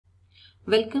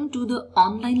Welcome to the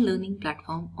online learning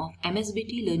platform of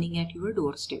MSBT Learning at Your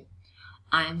Doorstep.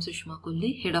 I am Sushma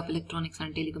Kulle, Head of Electronics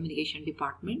and Telecommunication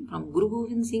Department from Guru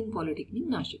Govind Singh Polytechnic,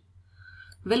 Nashik.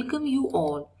 Welcome you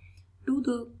all to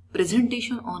the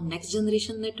presentation on Next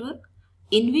Generation Network,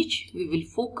 in which we will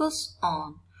focus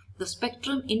on the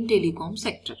spectrum in telecom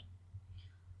sector.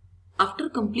 After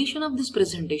completion of this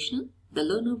presentation, the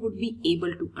learner would be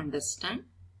able to understand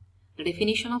the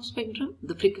definition of spectrum,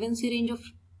 the frequency range of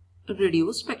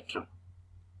radio spectrum.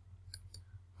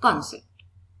 Concept: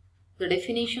 the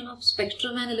definition of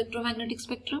spectrum and electromagnetic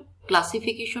spectrum,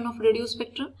 classification of radio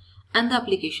spectrum, and the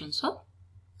applications of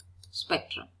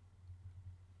spectrum.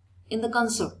 In the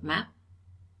concept map,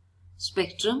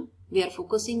 spectrum, we are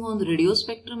focusing on the radio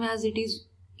spectrum as it is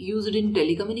used in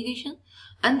telecommunication,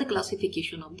 and the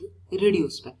classification of the radio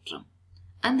spectrum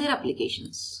and their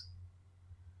applications.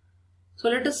 So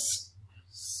let us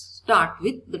start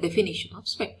with the definition of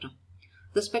spectrum.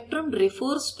 The spectrum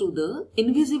refers to the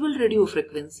invisible radio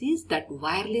frequencies that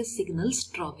wireless signals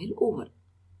travel over.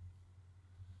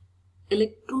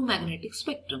 Electromagnetic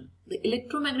spectrum. The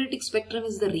electromagnetic spectrum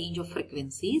is the range of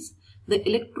frequencies, the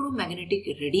electromagnetic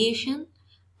radiation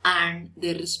and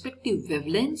their respective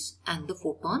wavelengths and the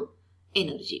photon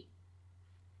energy.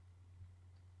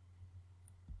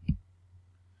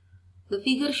 The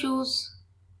figure shows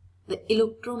the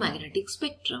electromagnetic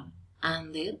spectrum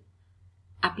and their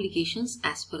applications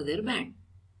as per their band.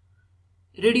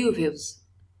 Radio waves,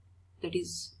 that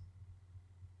is,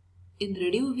 in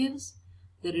radio waves,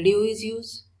 the radio is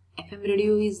used, FM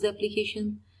radio is the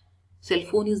application, cell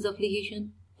phone is the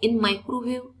application. In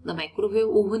microwave, the microwave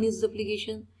oven is the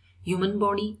application, human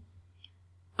body.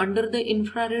 Under the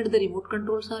infrared, the remote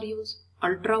controls are used,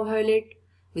 ultraviolet,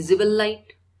 visible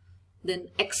light, then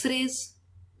X-rays,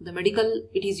 the medical,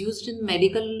 it is used in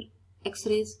medical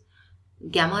X-rays,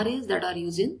 gamma rays that are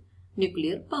used in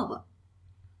nuclear power.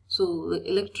 So the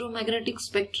electromagnetic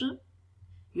spectrum,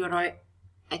 I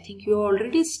think you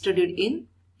already studied in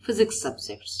physics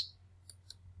subjects.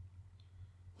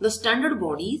 The standard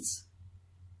bodies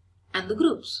and the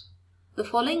groups. The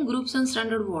following groups and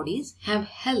standard bodies have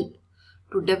helped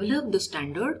to develop the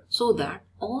standard so that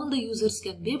all the users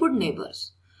can be good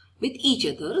neighbors with each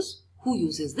others who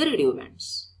uses the radio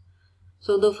bands.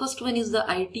 So the first one is the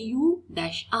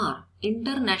ITU-R,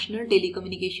 International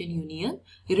Telecommunication Union,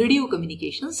 Radio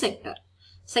Communication Sector.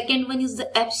 Second one is the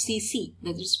FCC,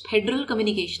 that is Federal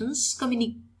Communications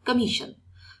Commission,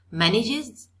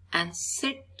 manages and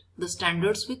set the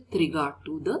standards with regard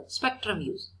to the spectrum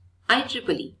use.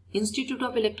 IEEE, Institute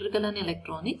of Electrical and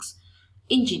Electronics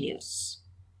Engineers,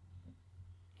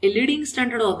 a leading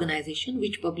standard organization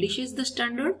which publishes the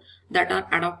standard that are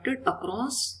adopted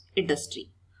across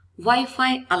industry.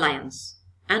 Wi-Fi Alliance,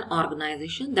 an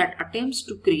organization that attempts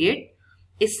to create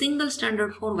a single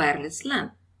standard for wireless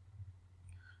LAN.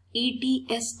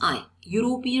 ETSI,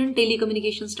 European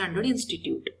Telecommunication Standard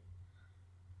Institute.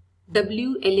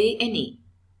 WLANA,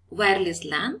 Wireless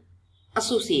LAN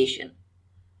Association.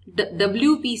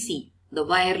 WPC, the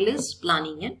Wireless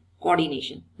Planning and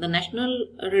Coordination, the National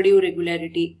Radio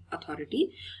Regulatory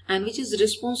Authority, and which is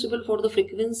responsible for the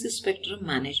frequency spectrum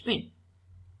management.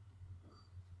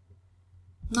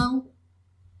 Now,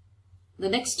 the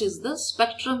next is the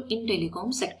spectrum in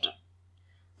telecom sector.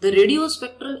 The radio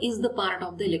spectrum is the part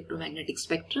of the electromagnetic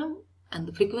spectrum and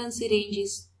the frequency range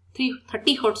is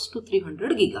 30 Hz to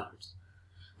 300 GHz.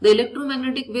 The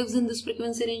electromagnetic waves in this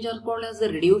frequency range are called as the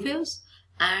radio waves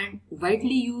and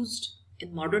widely used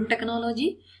in modern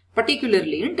technology,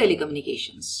 particularly in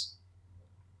telecommunications.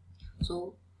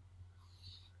 So,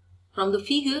 from the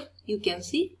figure you can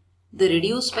see the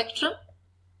radio spectrum.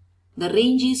 The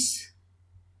range is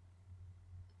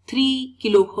 3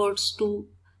 kHz to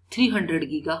 300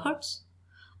 GHz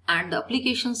and the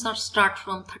applications are start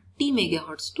from 30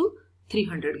 MHz to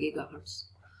 300 GHz.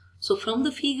 So from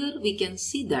the figure we can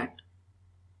see that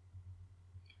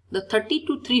the 30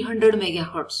 to 300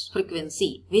 MHz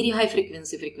frequency, very high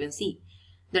frequency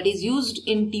that is used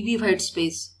in TV white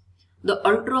space. The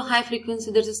ultra high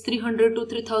frequency, that is 300 to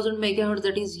 3000 MHz,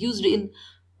 that is used in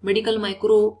medical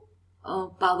micro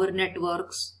power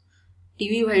networks,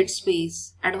 TV white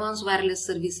space, advanced wireless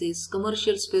services,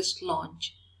 commercial space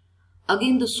launch.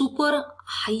 Again the super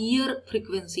higher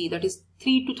frequency, that is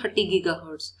 3 to 30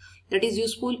 GHz, that is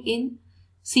useful in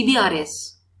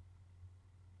CBRS,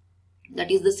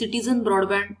 that is the citizen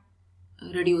broadband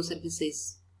radio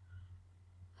services.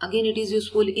 Again it is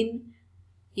useful in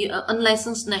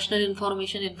unlicensed national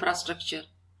information infrastructure.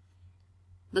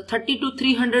 The 30 to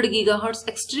 300 GHz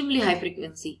extremely high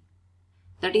frequency,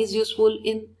 that is useful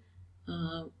in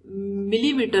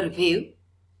millimeter wave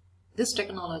This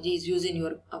technology is used in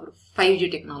our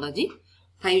 5G technology,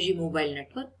 5G mobile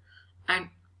network, and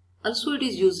also it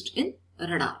is used in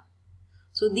radar.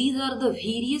 So these are the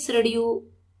various radio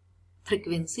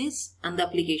frequencies and the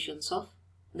applications of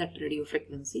that radio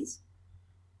frequencies.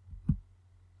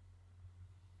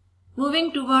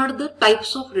 Moving toward the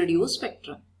types of radio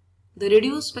spectrum. The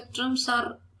radio spectrums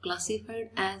are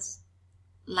classified as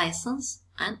licensed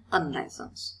and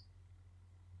unlicensed.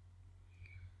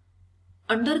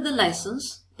 Under the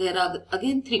license, there are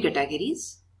again three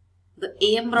categories: the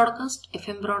AM broadcast,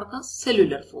 FM broadcast,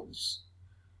 cellular phones.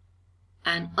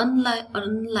 And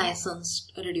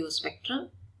unlicensed radio spectrum,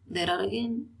 there are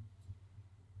again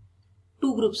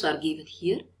two groups are given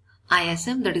here: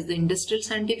 ISM, that is the industrial,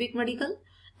 scientific, medical,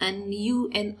 and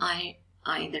UNII,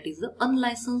 that is the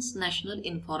unlicensed national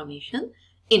information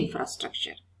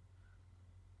infrastructure.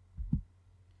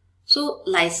 So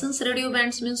licensed radio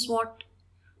bands means what?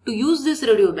 To use these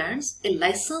radio bands, a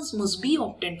license must be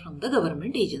obtained from the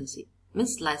government agency.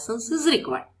 Means license is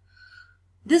required.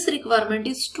 This requirement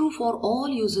is true for all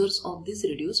users of this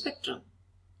radio spectrum.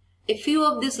 A few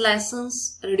of these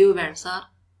licensed radio bands are,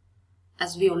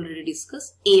 as we already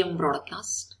discussed, AM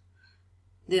broadcast.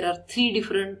 There are three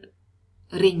different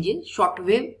ranges: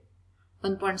 shortwave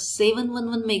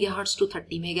 1.711 MHz to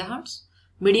 30 MHz,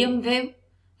 medium wave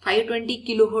 520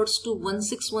 kHz to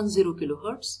 1610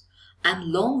 kHz,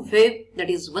 and long wave, that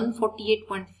is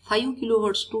 148.5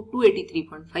 kHz to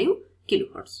 283.5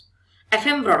 kHz.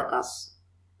 FM broadcast,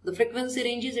 the frequency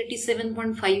range is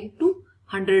 87.5 to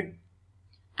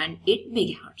 108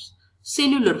 MHz.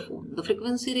 Cellular phone, the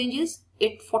frequency range is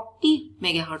 840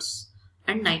 MHz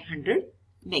and 900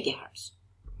 MHz.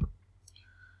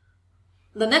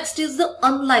 The next is the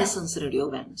unlicensed radio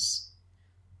bands.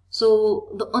 So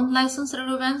the unlicensed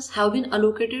radio bands have been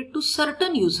allocated to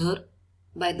certain user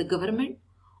by the government,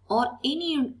 or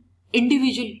any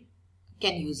individual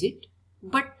can use it,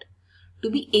 but to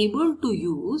be able to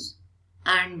use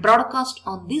and broadcast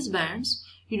on these bands,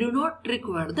 you do not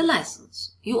require the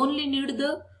license. You only need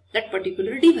that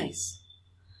particular device.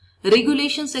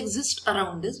 Regulations exist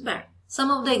around this band.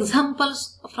 Some of the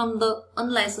examples from the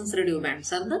unlicensed radio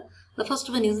bands are the first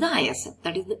one is the ISM,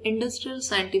 that is the industrial,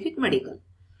 scientific, medical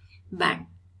band.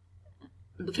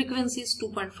 The frequency is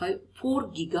 2.54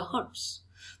 GHz.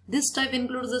 This type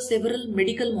includes the several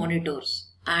medical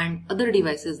monitors and other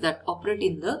devices that operate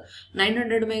in the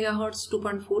 900 MHz,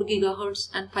 2.4 GHz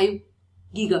and 5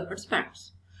 GHz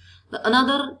bands.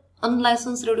 Another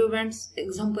unlicensed radio bands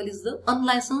example is the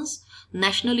unlicensed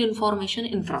national information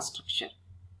infrastructure.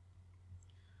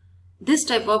 This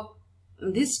type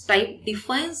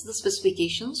defines the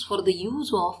specifications for the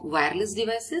use of wireless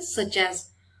devices such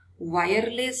as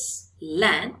wireless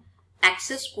LAN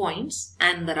access points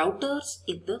and the routers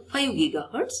in the 5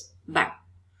 GHz band.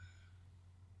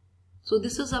 So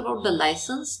this is about the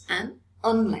licensed and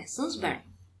unlicensed band.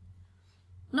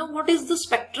 Now what is the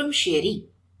spectrum sharing?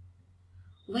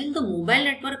 While the mobile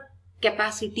network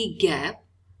capacity gap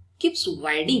keeps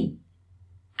widening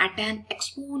at an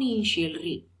exponential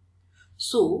rate.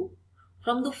 So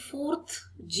from the 4th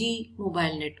G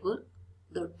mobile network,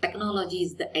 the technology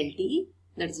is the LTE,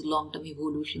 that is long-term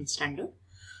evolution standard.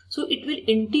 So it will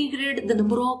integrate the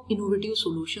number of innovative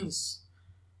solutions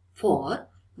for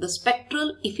the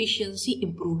spectral efficiency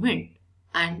improvement,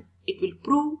 and it will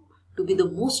prove to be the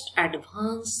most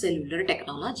advanced cellular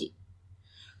technology.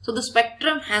 So the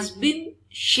spectrum has been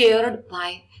shared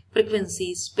by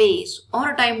frequency, space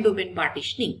or time domain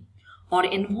partitioning, or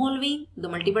involving the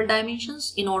multiple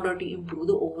dimensions in order to improve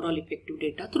the overall effective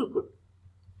data throughput.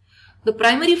 The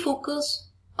primary focus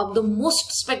of the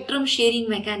most spectrum sharing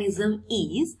mechanism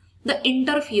is the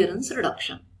interference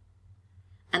reduction,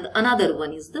 and another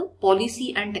one is the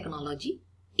policy and technology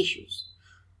issues.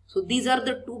 So these are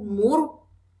the two more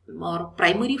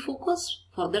primary focus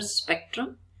for the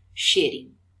spectrum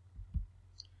sharing.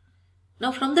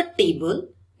 Now from the table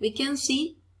we can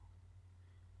see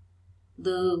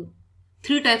the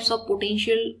three types of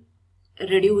potential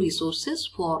radio resources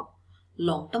for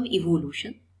long-term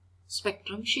evolution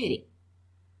spectrum sharing.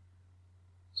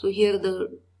 So here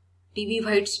the TV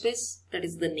white space, that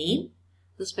is the name.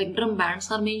 The spectrum bands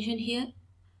are mentioned here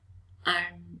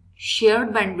and shared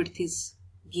bandwidth is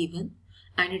given,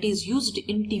 and it is used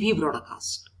in TV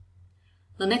broadcast.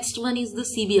 The next one is the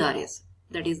CBRS,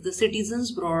 that is the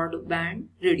Citizens Broadband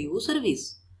Radio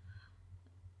Service.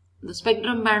 The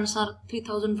spectrum bands are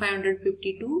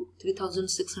 3550 to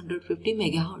 3650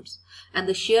 MHz, and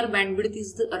the share bandwidth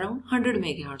is around 100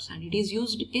 MHz, and it is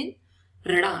used in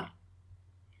radar.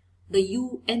 The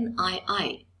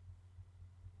UNII,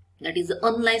 that is the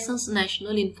Unlicensed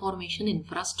National Information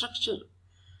Infrastructure.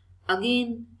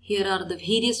 Again, here are the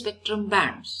various spectrum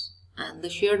bands and the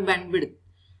shared bandwidth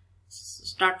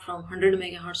start from 100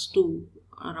 megahertz to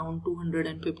around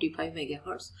 255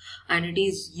 megahertz, and it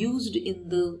is used in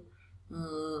the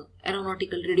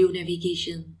aeronautical radio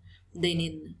navigation, then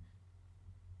in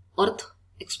Earth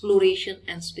exploration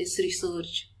and space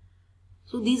research.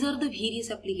 So these are the various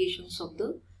applications of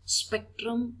the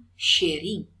spectrum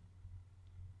sharing.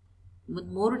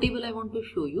 One more table I want to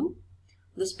show you.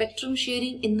 The spectrum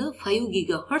sharing in the 5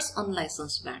 gigahertz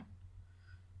unlicensed band.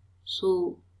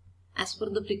 So as per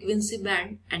the frequency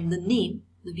band and the name,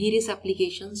 the various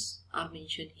applications are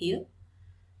mentioned here.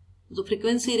 The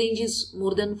frequency range is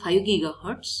more than 5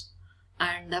 gigahertz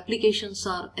and the applications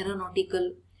are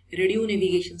aeronautical, radio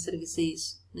navigation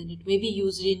services. Then it may be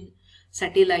used in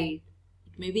satellite,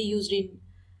 it may be used in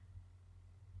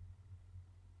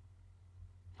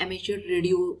amateur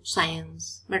radio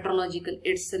science, meteorological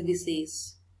aid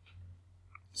services.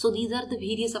 So these are the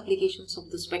various applications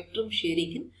of the spectrum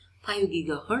sharing in 5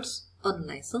 gigahertz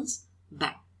unlicensed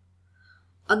band.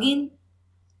 Again,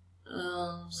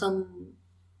 some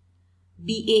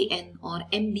BAN or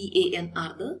MBAN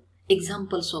are the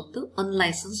examples of the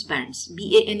unlicensed bands.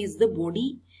 BAN is the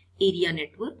body area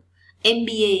network.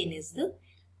 MBAN is the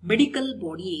medical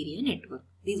body area network.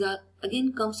 These are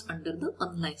again comes under the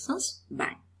unlicensed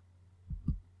band.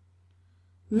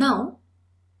 Now,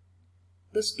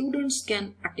 the students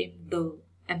can attempt the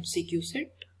MCQ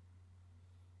set.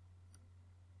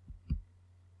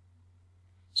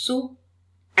 So,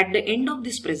 at the end of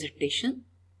this presentation,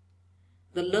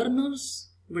 the learners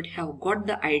would have got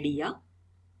the idea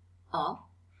of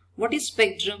what is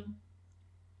spectrum,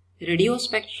 radio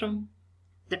spectrum,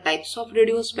 the types of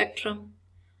radio spectrum,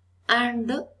 and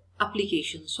the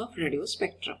applications of radio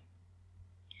spectrum.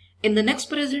 In the next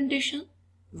presentation,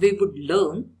 we would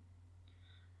learn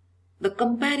the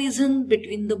comparison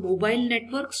between the mobile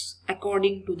networks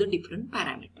according to the different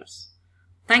parameters.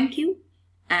 Thank you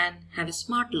and have a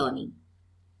smart learning.